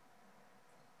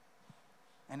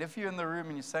 And if you're in the room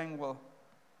and you're saying, well,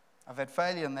 I've had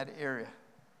failure in that area,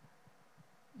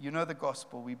 you know the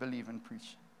gospel we believe and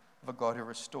preach of a God who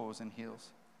restores and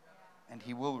heals. And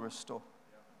He will restore.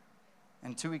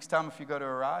 In 2 weeks' time, if you go to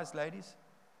Arise, ladies,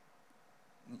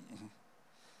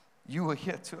 you will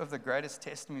hear two of the greatest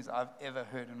testimonies I've ever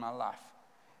heard in my life.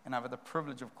 And I've had the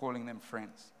privilege of calling them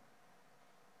friends.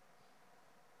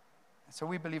 And so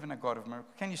we believe in a God of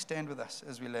miracles. Can you stand with us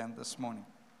as we land this morning?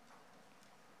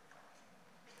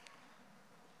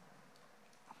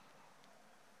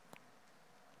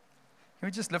 Can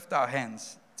we just lift our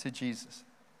hands to Jesus?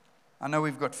 I know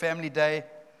we've got family day.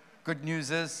 Good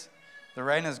news is the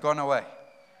rain has gone away.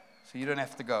 So you don't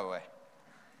have to go away.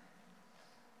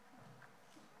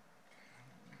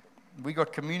 We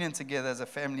got communion together as a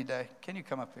family day. Can you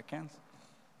come up here, Cans?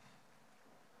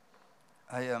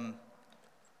 I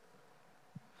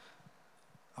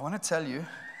want to tell you,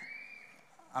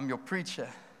 I'm your preacher.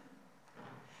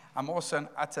 I'm also an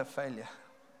utter failure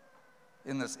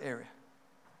in this area.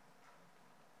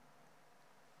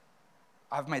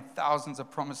 I've made thousands of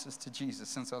promises to Jesus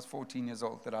since I was 14 years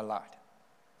old that I lied.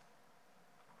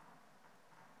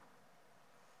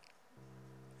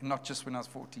 And not just when I was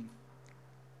 14.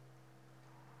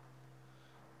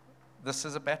 This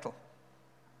is a battle.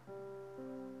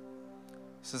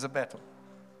 This is a battle.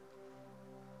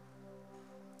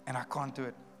 And I can't do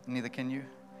it. Neither can you.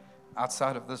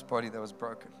 Outside of this body that was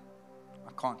broken.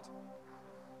 I can't.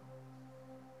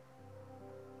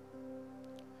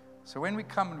 So when we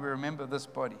come and we remember this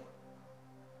body,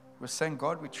 we're saying,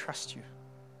 God, we trust you.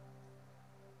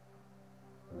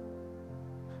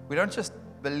 We don't just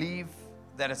believe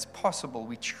that it's possible.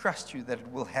 We trust you that it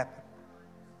will happen.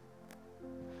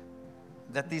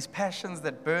 That these passions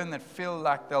that burn, that feel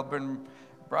like they'll burn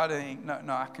brighter, no,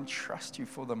 I can trust you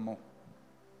for them more.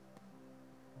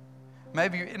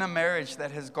 Maybe you're in a marriage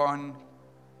that has gone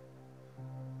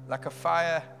like a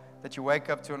fire that you wake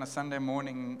up to on a Sunday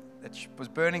morning that was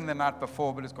burning the night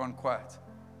before but has gone quiet.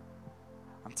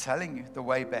 I'm telling you, the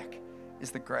way back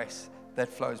is the grace that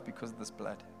flows because of this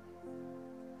blood.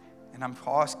 And I'm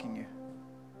asking you,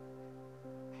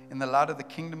 in the light of the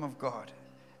kingdom of God,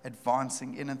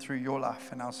 advancing in and through your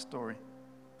life and our story,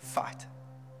 fight.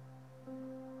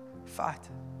 Fight.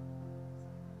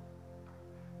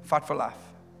 Fight for life.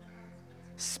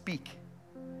 Speak.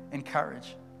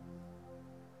 Encourage.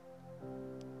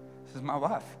 This is my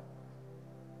wife.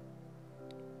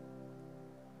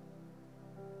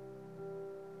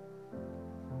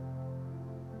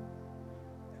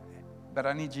 But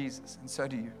I need Jesus, and so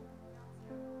do you.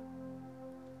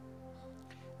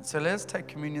 And so let's take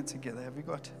communion together. Have we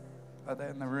got, are they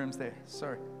in the rooms there?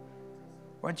 Sorry.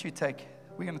 Won't you take,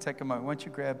 we're going to take a moment. Won't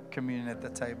you grab communion at the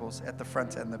tables, at the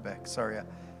front and the back? Sorry,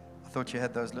 I thought you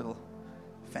had those little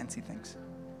fancy things.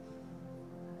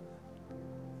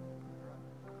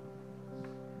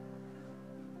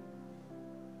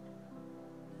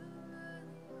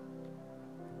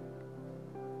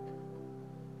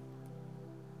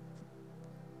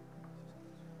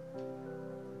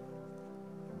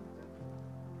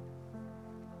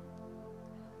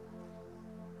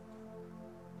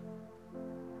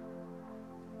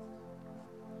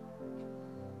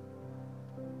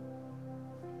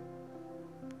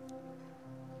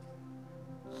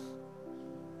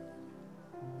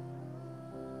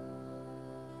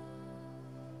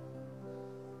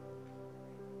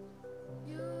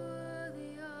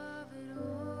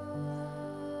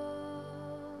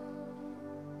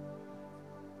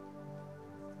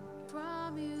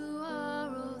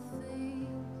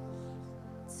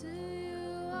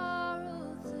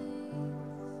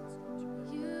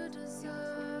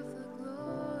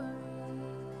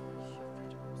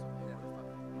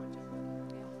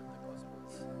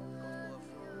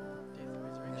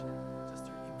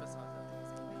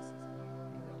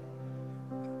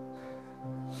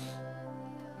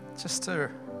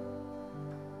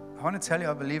 I want to tell you,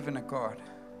 I believe in a God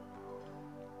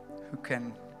who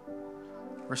can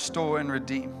restore and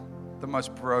redeem the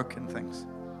most broken things.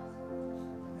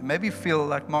 And maybe you feel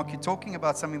like, Mark, you're talking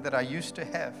about something that I used to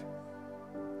have,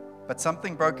 but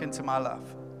something broke into my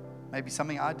life. Maybe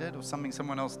something I did or something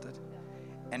someone else did.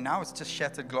 And now it's just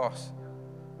shattered glass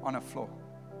on a floor.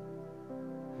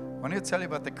 I want to tell you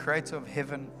about the creator of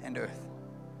heaven and earth,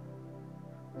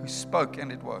 who spoke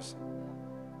and it was.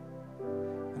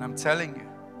 And I'm telling you,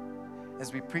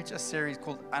 as we preach a series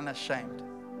called Unashamed,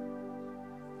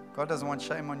 God doesn't want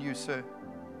shame on you, sir.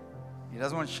 He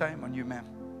doesn't want shame on you, ma'am.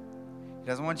 He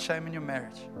doesn't want shame in your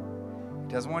marriage.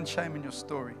 He doesn't want shame in your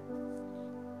story.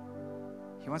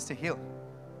 He wants to heal.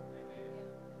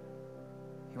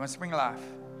 He wants to bring life,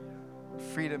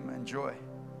 freedom, and joy.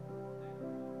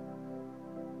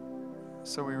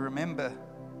 So we remember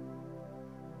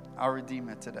our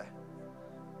Redeemer today,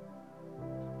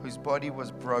 whose body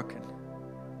was broken.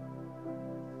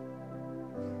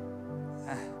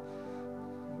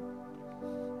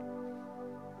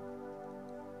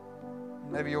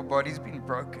 Maybe your body's been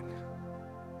broken.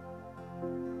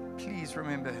 Please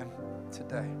remember him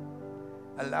today.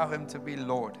 Allow him to be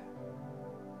Lord,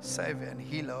 Savior, and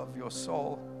healer of your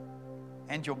soul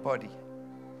and your body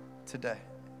today,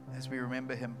 as we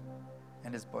remember him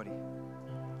and his body.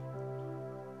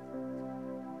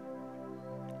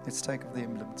 Let's take of the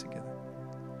emblem together.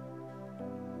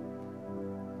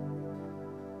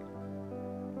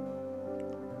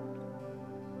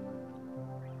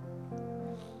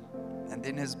 And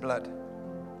then his blood.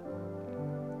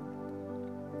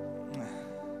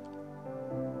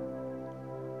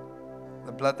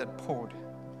 The blood that poured.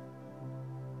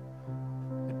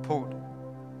 It poured.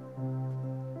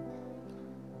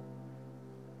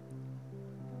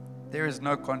 There is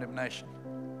no condemnation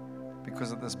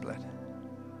because of this blood.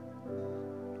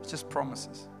 It's just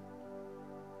promises.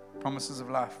 Promises of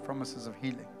life, promises of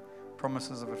healing,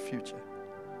 promises of a future.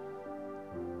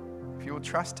 If you will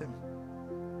trust him,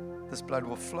 this blood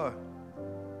will flow.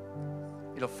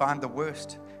 It'll find the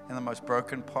worst and the most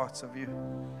broken parts of you.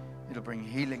 It'll bring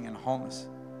healing and wholeness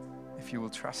if you will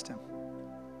trust him.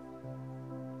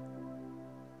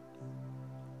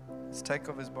 Let's take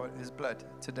of his blood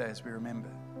today as we remember.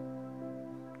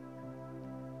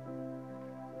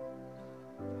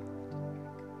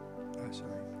 Sorry.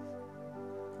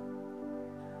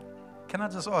 Can I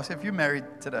just ask, if you're married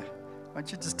today, why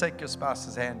don't you just take your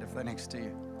spouse's hand if they're next to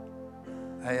you?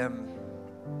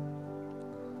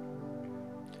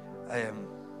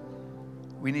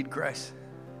 We need grace.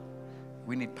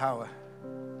 We need power.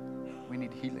 We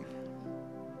need healing.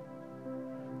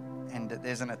 And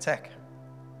there's an attack.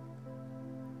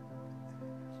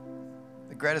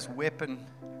 The greatest weapon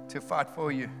to fight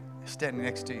for you is standing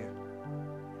next to you.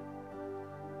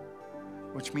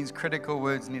 Which means critical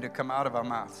words need to come out of our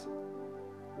mouths.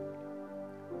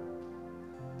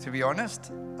 To be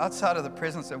honest, outside of the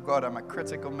presence of God, I'm a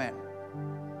critical man.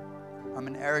 I'm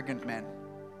an arrogant man.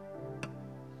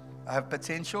 I have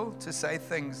potential to say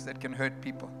things that can hurt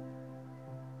people.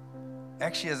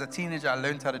 Actually, as a teenager, I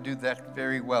learned how to do that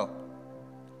very well.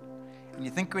 And you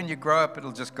think when you grow up,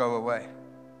 it'll just go away.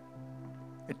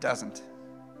 It doesn't.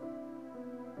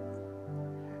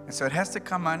 And so it has to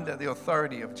come under the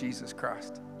authority of Jesus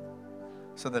Christ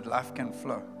so that life can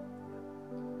flow.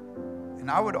 And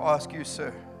I would ask you,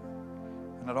 sir,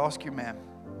 and I'd ask you, ma'am,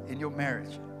 in your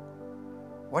marriage,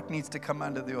 what needs to come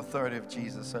under the authority of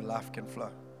Jesus so life can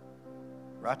flow?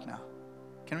 Right now.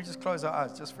 Can we just close our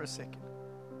eyes just for a second?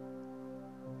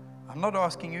 I'm not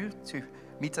asking you to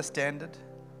meet a standard,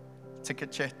 tick a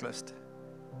checklist.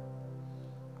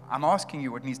 I'm asking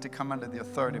you what needs to come under the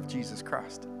authority of Jesus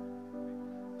Christ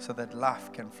so that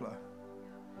life can flow.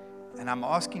 And I'm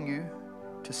asking you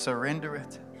to surrender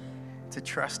it, to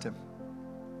trust Him.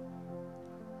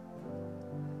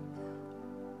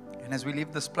 And as we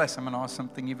leave this place, I'm going to ask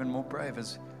something even more brave,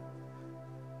 is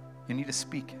you need to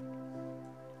speak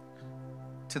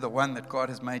to the one that God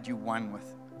has made you one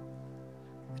with.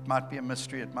 It might be a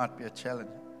mystery, it might be a challenge,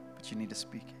 but you need to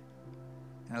speak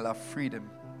and allow freedom,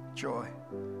 joy,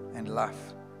 and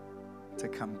life to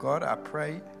come. God, I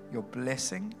pray your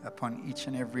blessing upon each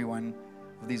and every one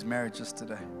of these marriages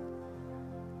today.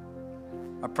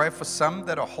 I pray for some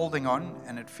that are holding on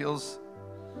and it feels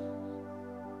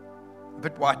a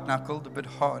bit white-knuckled, a bit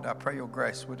hard. I pray your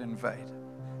grace would invade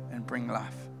and bring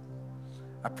life.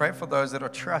 I pray for those that are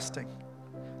trusting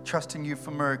you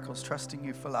for miracles, trusting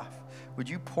you for life. Would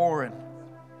you pour in,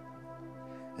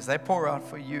 as they pour out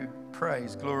for you,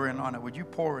 praise, glory, and honor, would you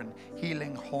pour in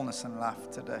healing, wholeness, and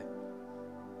life today?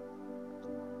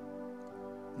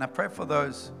 And I pray for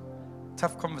those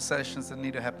tough conversations that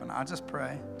need to happen. I just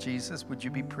pray, Jesus, would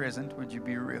you be present? Would you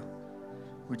be real?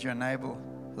 Would you enable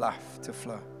life to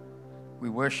flow? We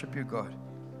worship you, God.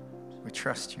 We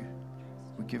trust you.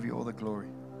 We give you all the glory,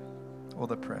 all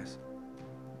the praise.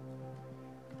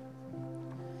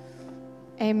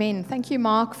 Amen. Thank you,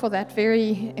 Mark, for that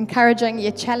very encouraging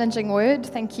yet challenging word.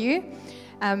 Thank you.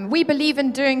 We believe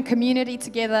in doing community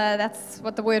together. That's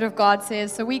what the Word of God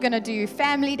says. So we're going to do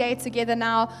family day together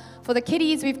now. For the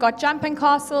kiddies, we've got jumping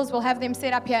castles. We'll have them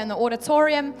set up here in the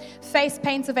auditorium. Face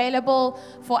paints available.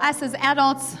 For us as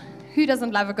adults, who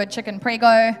doesn't love a good chicken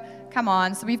prego? Come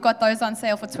on. So we've got those on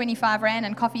sale for 25 Rand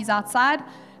and coffee's outside.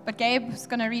 But Gabe's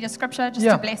going to read a scripture just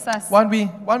to bless us. Why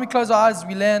don't we close our eyes as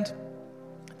we land?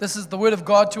 This is the word of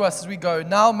God to us as we go.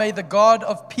 Now may the God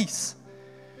of peace,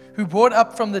 who brought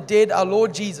up from the dead our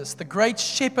Lord Jesus, the great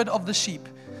shepherd of the sheep,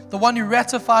 the one who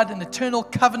ratified an eternal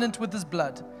covenant with his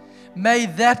blood, may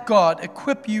that God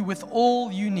equip you with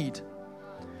all you need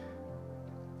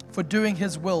for doing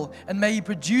his will, and may he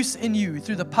produce in you,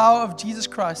 through the power of Jesus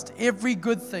Christ, every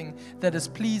good thing that is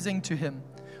pleasing to him.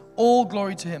 All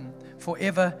glory to him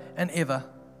forever and ever.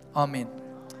 Amen.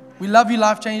 We love you,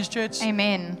 Life Change Church.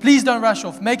 Amen. Please don't rush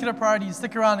off. Make it a priority.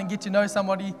 Stick around and get to know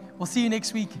somebody. We'll see you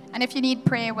next week. And if you need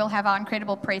prayer, we'll have our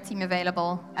incredible prayer team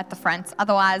available at the front.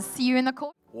 Otherwise, see you in the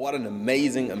court. What an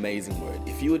amazing, amazing word.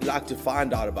 If you would like to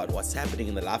find out about what's happening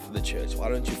in the life of the church, why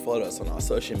don't you follow us on our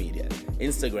social media,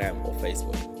 Instagram or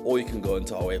Facebook, or you can go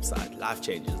into our website,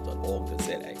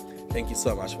 lifechanges.org.za. Thank you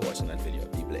so much for watching that video.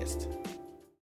 Be blessed.